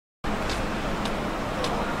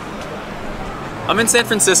I'm in San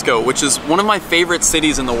Francisco, which is one of my favorite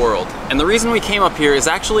cities in the world. And the reason we came up here is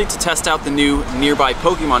actually to test out the new Nearby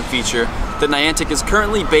Pokémon feature that Niantic is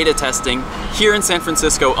currently beta testing here in San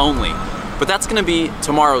Francisco only. But that's going to be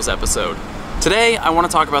tomorrow's episode. Today, I want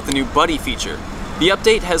to talk about the new Buddy feature. The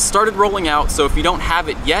update has started rolling out, so if you don't have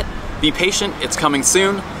it yet, be patient, it's coming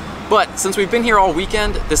soon. But since we've been here all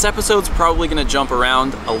weekend, this episode's probably going to jump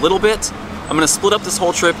around a little bit. I'm going to split up this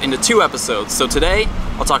whole trip into 2 episodes. So today,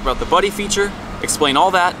 I'll talk about the Buddy feature, explain all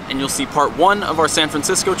that, and you'll see part 1 of our San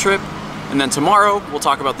Francisco trip. And then tomorrow, we'll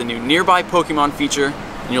talk about the new Nearby Pokémon feature,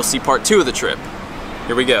 and you'll see part 2 of the trip.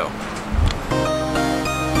 Here we go.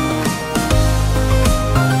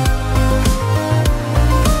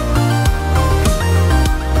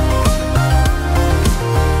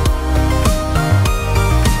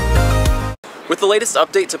 With the latest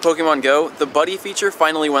update to Pokemon Go, the Buddy feature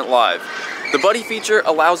finally went live. The Buddy feature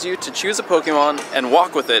allows you to choose a Pokemon and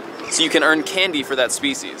walk with it so you can earn candy for that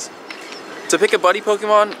species. To pick a Buddy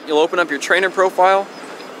Pokemon, you'll open up your trainer profile,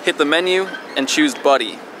 hit the menu, and choose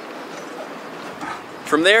Buddy.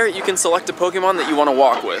 From there, you can select a Pokemon that you want to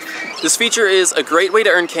walk with. This feature is a great way to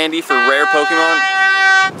earn candy for rare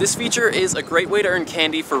Pokemon. This feature is a great way to earn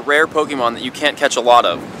candy for rare Pokemon that you can't catch a lot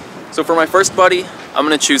of. So for my first Buddy, I'm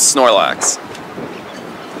going to choose Snorlax.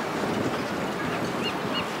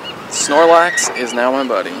 Snorlax is now my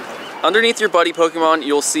buddy. Underneath your buddy Pokemon,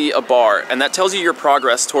 you'll see a bar, and that tells you your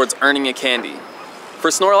progress towards earning a candy. For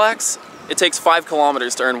Snorlax, it takes 5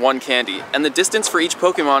 kilometers to earn 1 candy, and the distance for each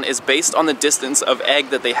Pokemon is based on the distance of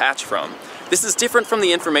egg that they hatch from. This is different from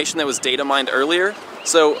the information that was data mined earlier,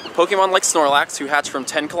 so Pokemon like Snorlax, who hatch from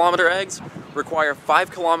 10-kilometer eggs, require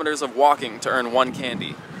 5 kilometers of walking to earn 1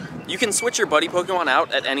 candy. You can switch your buddy Pokemon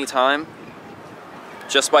out at any time,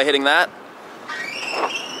 just by hitting that.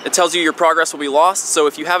 It tells you your progress will be lost, so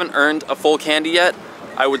if you haven't earned a full candy yet,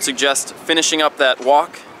 I would suggest finishing up that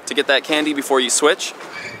walk to get that candy before you switch.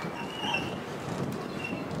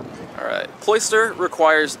 Alright, Cloyster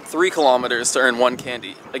requires 3 kilometers to earn 1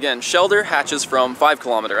 candy. Again, Shelder hatches from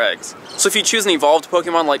 5-kilometer eggs. So if you choose an evolved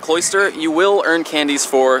Pokemon like Cloyster, you will earn candies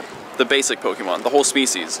for the basic Pokemon, the whole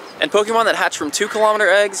species. And Pokemon that hatch from 2-kilometer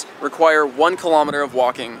eggs require 1 kilometer of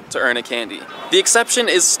walking to earn a candy. The exception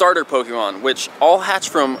is starter Pokemon, which all hatch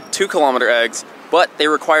from 2-kilometer eggs, but they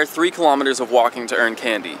require 3 kilometers of walking to earn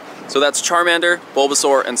candy. So that's Charmander,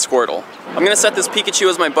 Bulbasaur, and Squirtle. I'm going to set this Pikachu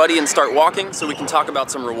as my buddy and start walking so we can talk about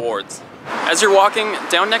some rewards. As you're walking,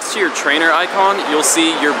 down next to your trainer icon, you'll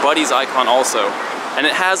see your buddy's icon also. And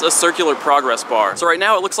it has a circular progress bar. So right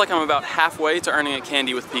now it looks like I'm about halfway to earning a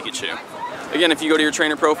candy with Pikachu. Again, if you go to your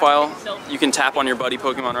trainer profile, you can tap on your buddy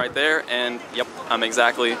Pokemon right there, and yep, I'm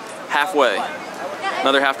exactly halfway.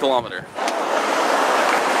 Another half kilometer.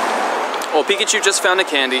 Well, Pikachu just found a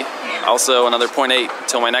candy. Also another 0.8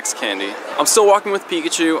 till my next candy. I'm still walking with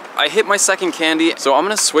Pikachu. I hit my second candy, so I'm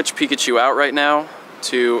gonna switch Pikachu out right now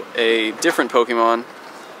to a different Pokemon.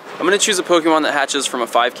 I'm gonna choose a Pokemon that hatches from a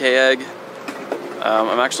 5K egg.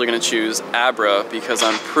 I'm actually going to choose Abra because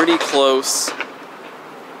I'm pretty close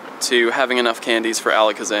to having enough candies for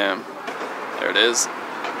Alakazam. There it is.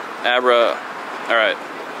 Abra. Alright.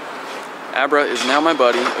 Abra is now my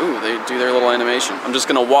buddy. Ooh, they do their little animation. I'm just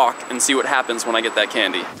going to walk and see what happens when I get that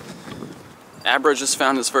candy. Abra just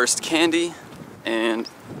found his first candy, and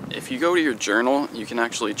if you go to your journal, you can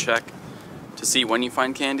actually check to see when you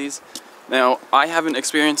find candies. Now, I haven't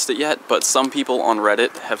experienced it yet, but some people on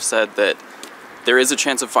Reddit have said that there is a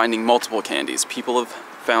chance of finding multiple candies. People have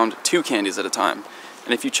found 2 candies at a time.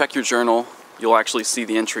 And if you check your journal, you'll actually see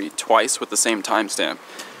the entry twice with the same timestamp.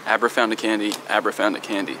 Abra found a candy, Abra found a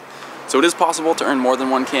candy. So it is possible to earn more than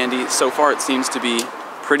 1 candy. So far it seems to be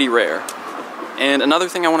pretty rare. And another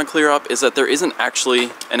thing I want to clear up is that there isn't actually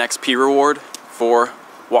an XP reward for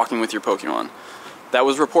walking with your Pokemon. That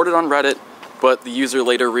was reported on Reddit, but the user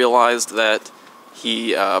later realized that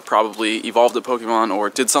he probably evolved a Pokemon or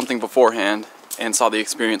did something beforehand and saw the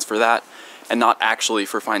experience for that, and not actually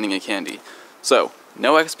for finding a candy. So,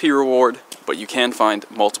 no XP reward, but you can find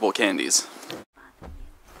multiple candies.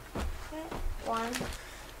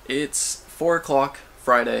 It's 4 o'clock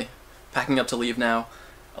Friday, packing up to leave now.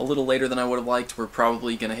 A little later than I would have liked. We're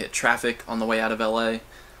probably gonna hit traffic on the way out of LA,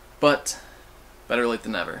 but better late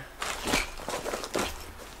than never.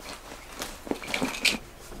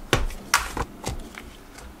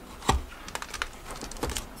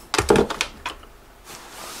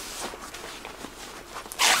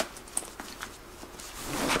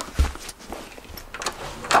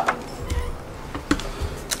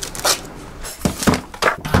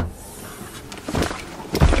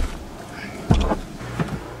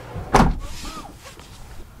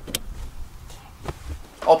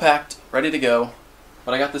 All packed, ready to go.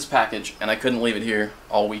 But I got this package and I couldn't leave it here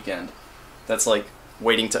all weekend. That's like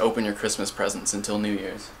waiting to open your Christmas presents until New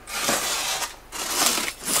Year's.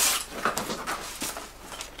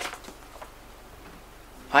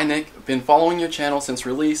 Hi Nick, been following your channel since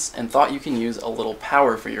release and thought you can use a little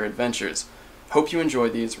power for your adventures. Hope you enjoy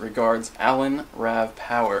these. Regards, Alan Rav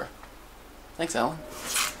Power. Thanks, Alan.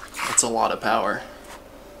 That's a lot of power.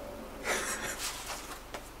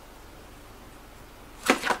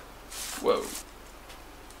 Whoa.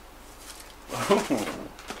 Oh.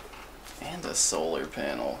 And a solar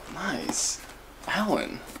panel. Nice.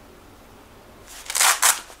 Alan.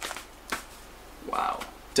 Wow.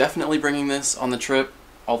 Definitely bringing this on the trip.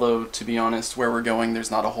 Although, to be honest, where we're going,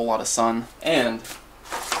 there's not a whole lot of sun. And,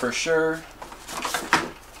 for sure,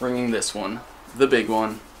 bringing this one, the big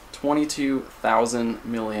one, 22,000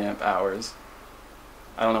 milliamp hours.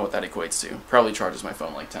 I don't know what that equates to. Probably charges my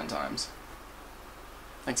phone like 10 times.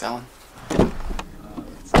 Thanks, Alan.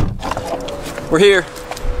 We're here.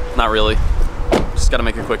 Not really. Just gotta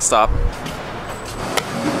make a quick stop.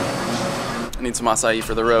 I need some acai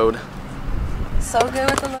for the road. So good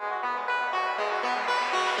with the...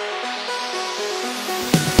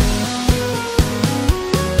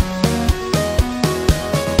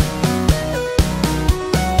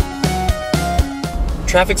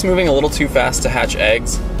 Traffic's moving a little too fast to hatch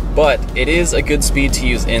eggs, but it is a good speed to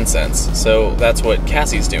use incense, so that's what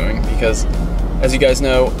Cassie's doing, because as you guys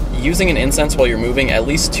know, using an incense while you're moving at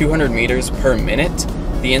least 200 meters per minute,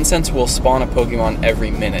 the incense will spawn a Pokemon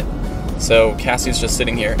every minute. So Cassie's just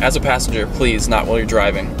sitting here. As a passenger, please, not while you're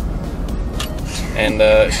driving.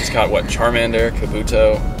 And she's got, what, Charmander,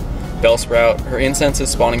 Kabuto, Bellsprout. Her incense is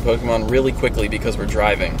spawning Pokemon really quickly because we're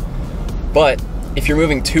driving. But if you're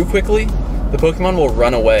moving too quickly, the Pokemon will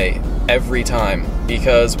run away every time,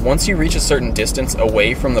 because once you reach a certain distance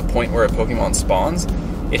away from the point where a Pokemon spawns,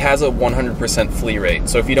 it has a 100% flee rate.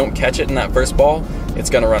 So if you don't catch it in that first ball, it's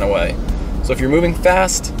gonna run away. So if you're moving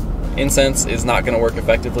fast, incense is not gonna work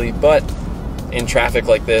effectively, but in traffic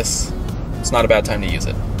like this, it's not a bad time to use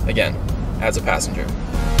it. Again, as a passenger.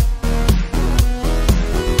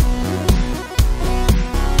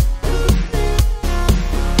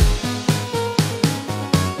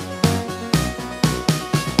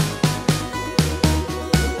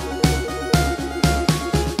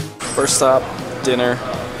 First stop, dinner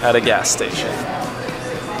at a gas station.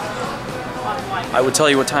 I would tell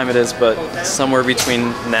you what time it is, but somewhere between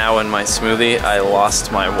now and my smoothie, I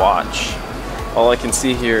lost my watch. All I can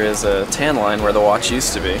see here is a tan line where the watch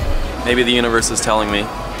used to be. Maybe the universe is telling me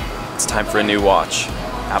it's time for a new watch.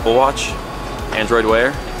 Apple Watch? Android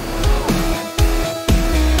Wear?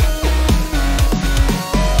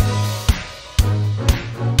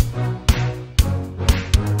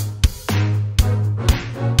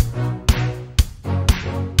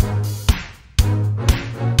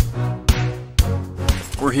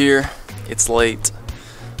 We're here, it's late,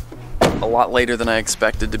 a lot later than I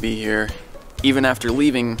expected to be here, even after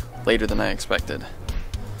leaving later than I expected.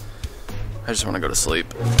 I just want to go to sleep.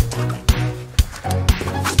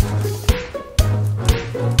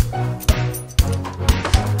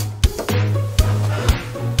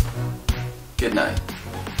 Good night.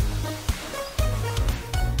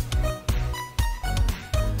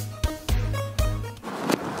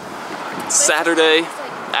 Saturday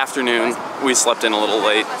afternoon. We slept in a little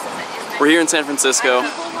late. We're here in San Francisco.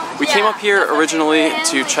 We came up here originally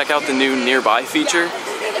to check out the new nearby feature,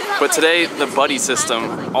 but today the buddy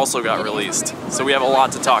system also got released, so we have a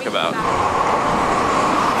lot to talk about.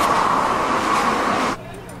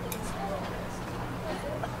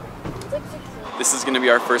 This is going to be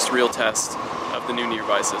our first real test of the new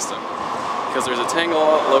nearby system, because there's a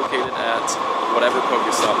Tangela located at whatever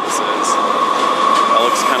Pokestop this is. That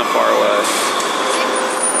looks kind of far away.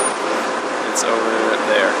 It's over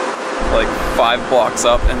there, like 5 blocks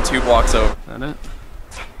up and 2 blocks over. Is that it?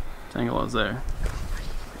 Tangela's there.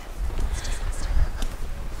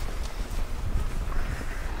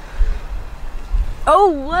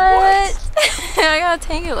 Oh, what? I got a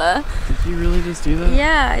Tangela. Did you really just do that?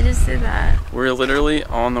 Yeah, I just did that. We're literally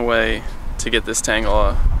on the way to get this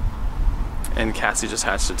Tangela, and Cassie just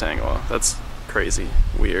hatched a Tangela. That's crazy.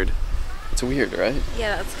 Weird. It's weird, right?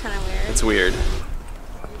 Yeah, that's kind of weird. It's weird.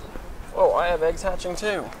 Oh, I have eggs hatching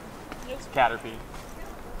too. It's Caterpie.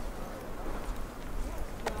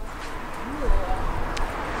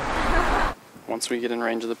 Once we get in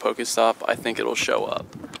range of the Pokestop, I think it'll show up.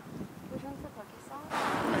 Which one's the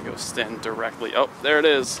Pokestop? I'm gonna go stand directly. Oh, there it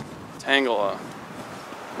is. Tangela.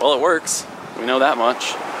 Well, it works. We know that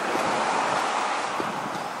much.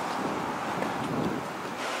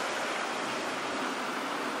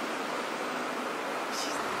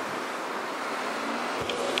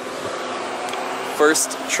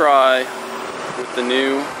 first try with the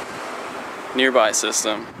new nearby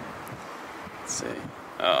system. Let's see.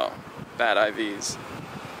 Oh, bad IVs.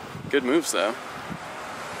 Good moves though.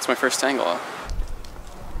 It's my first Tangela.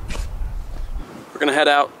 We're gonna head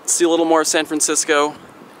out, see a little more of San Francisco,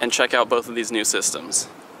 and check out both of these new systems.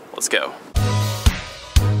 Let's go.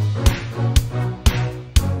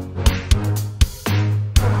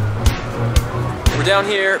 We're down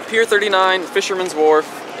here, Pier 39, Fisherman's Wharf.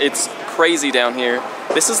 It's crazy down here.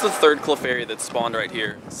 This is the third Clefairy that's spawned right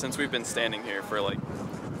here since we've been standing here for like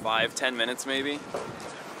 5-10 minutes maybe.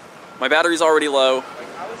 My battery's already low,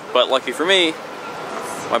 but lucky for me,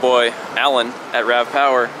 my boy Alan at Rav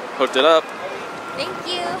Power hooked it up. Thank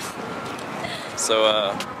you. So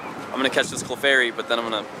I'm gonna catch this Clefairy, but then I'm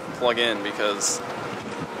gonna plug in because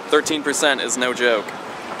 13% is no joke.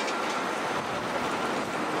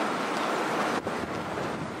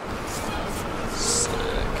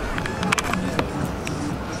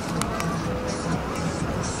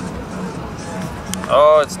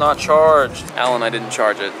 Oh, it's not charged. Alan, I didn't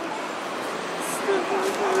charge it. It's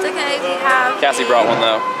okay if you have. Cassie brought one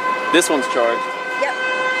though. This one's charged. Yep.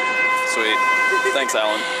 Sweet. Thanks,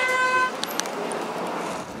 Alan.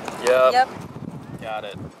 Yep. Got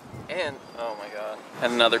it. And, oh my god.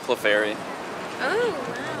 And another Clefairy. Oh,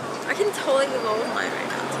 wow. I can totally go with mine right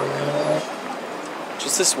now, too.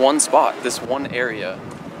 Just this one spot, this one area,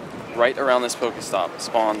 right around this Pokestop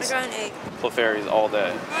spawns I got an egg. Clefairies all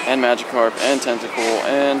day. And Magikarp, and Tentacool,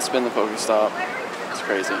 and Spin the Pokestop. It's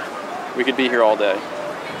crazy. We could be here all day.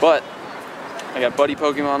 But, I got Buddy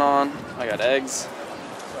Pokemon on, I got eggs.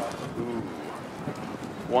 Ooh.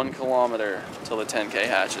 1 kilometer till the 10K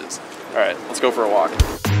hatches. Alright, let's go for a walk.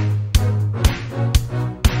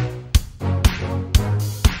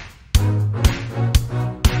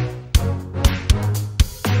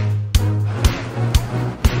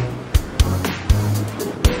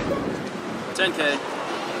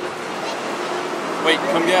 Wait,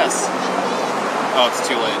 come guess. Oh, it's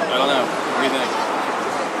too late. I don't know. What do you think?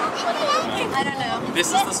 I don't know. This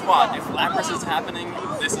is the spot. If Lapras is happening,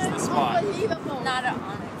 this is the spot. Not an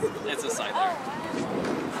Onyx. It's a Scyther.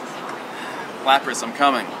 Lapras, I'm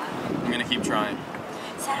coming. I'm gonna keep trying.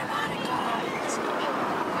 Santa Monica.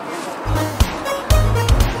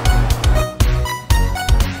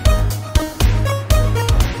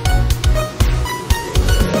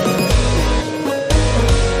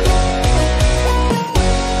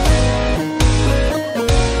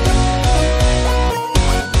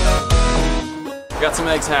 Got some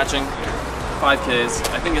eggs hatching, 5Ks.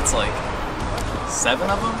 I think it's like 7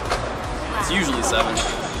 of them? It's usually 7.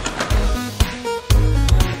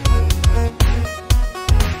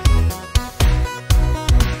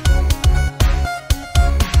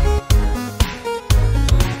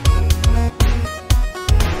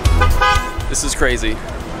 This is crazy.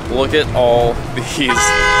 Look at all these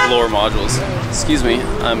lure modules. Excuse me,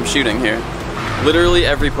 I'm shooting here. Literally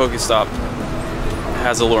every Pokestop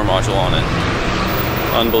has a lure module on it.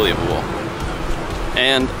 Unbelievable.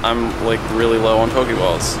 And I'm like really low on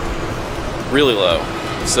Pokeballs. Really low.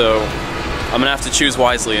 So I'm gonna have to choose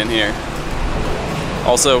wisely in here.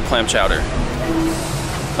 Also, clam chowder.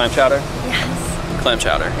 Clam chowder? Yes. Clam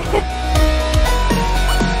chowder.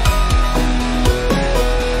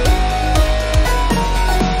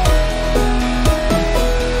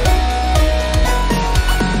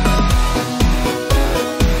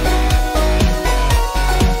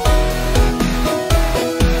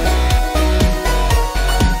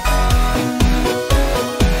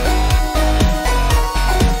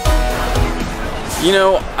 You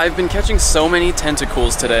know, I've been catching so many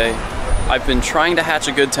Tentacools today. I've been trying to hatch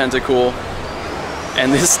a good Tentacool,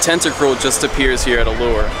 and this Tentacruel just appears here at a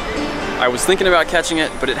lure. I was thinking about catching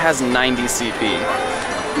it, but it has 90 CP.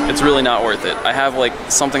 It's really not worth it. I have like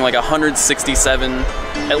something like 167,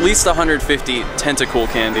 at least 150 Tentacool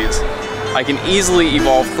candies. I can easily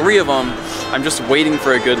evolve 3 of them. I'm just waiting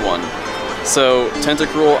for a good one. So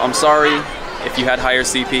Tentacruel, I'm sorry. If you had higher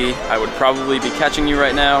CP, I would probably be catching you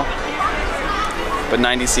right now. But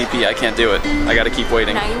 90 CP, I can't do it. I gotta keep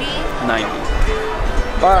waiting. 90? 90.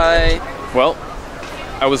 Bye! Well,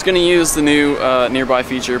 I was gonna use the new nearby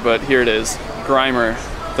feature, but here it is. Grimer.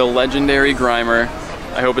 The legendary Grimer.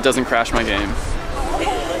 I hope it doesn't crash my game.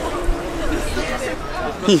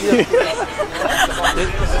 You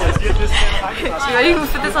ready to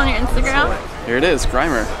put this on your Instagram? Here it is,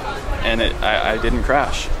 Grimer. And I didn't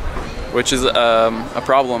crash. Which is a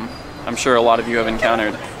problem I'm sure a lot of you have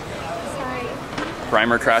encountered.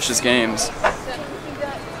 Grimer crashes games.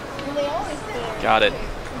 Got it.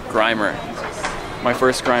 Grimer. My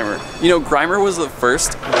first Grimer. You know, Grimer was the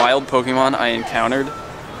first wild Pokemon I encountered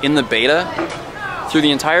in the beta Through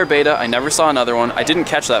the entire beta, I never saw another one. I didn't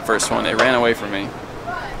catch that first one. It ran away from me.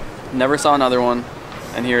 Never saw another one,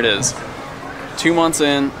 and here it is. 2 months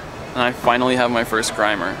in, and I finally have my first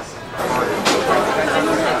Grimer.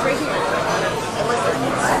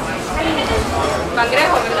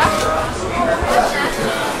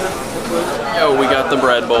 Yo, we got the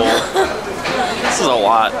bread bowl. This is a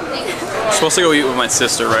lot. I'm supposed to go eat with my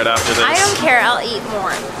sister right after this. I don't care, I'll eat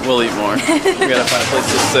more. We'll eat more. We gotta find a place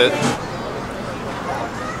to sit.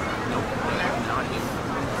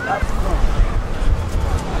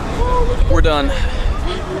 We're done.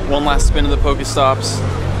 One last spin of the Pokestops.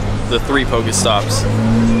 The 3 Pokestops.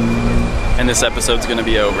 And this episode's gonna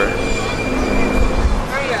be over.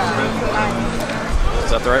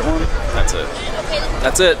 Is that the right one? That's it.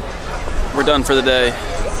 That's it. We're done for the day.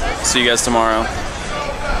 See you guys tomorrow.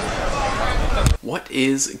 What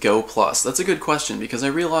is Go Plus? That's a good question because I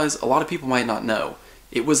realize a lot of people might not know.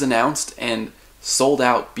 It was announced and sold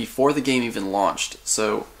out before the game even launched,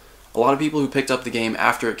 so a lot of people who picked up the game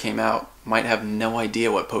after it came out might have no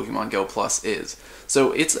idea what Pokemon Go Plus is.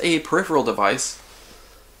 So it's a peripheral device,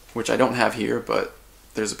 which I don't have here, but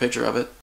there's a picture of it.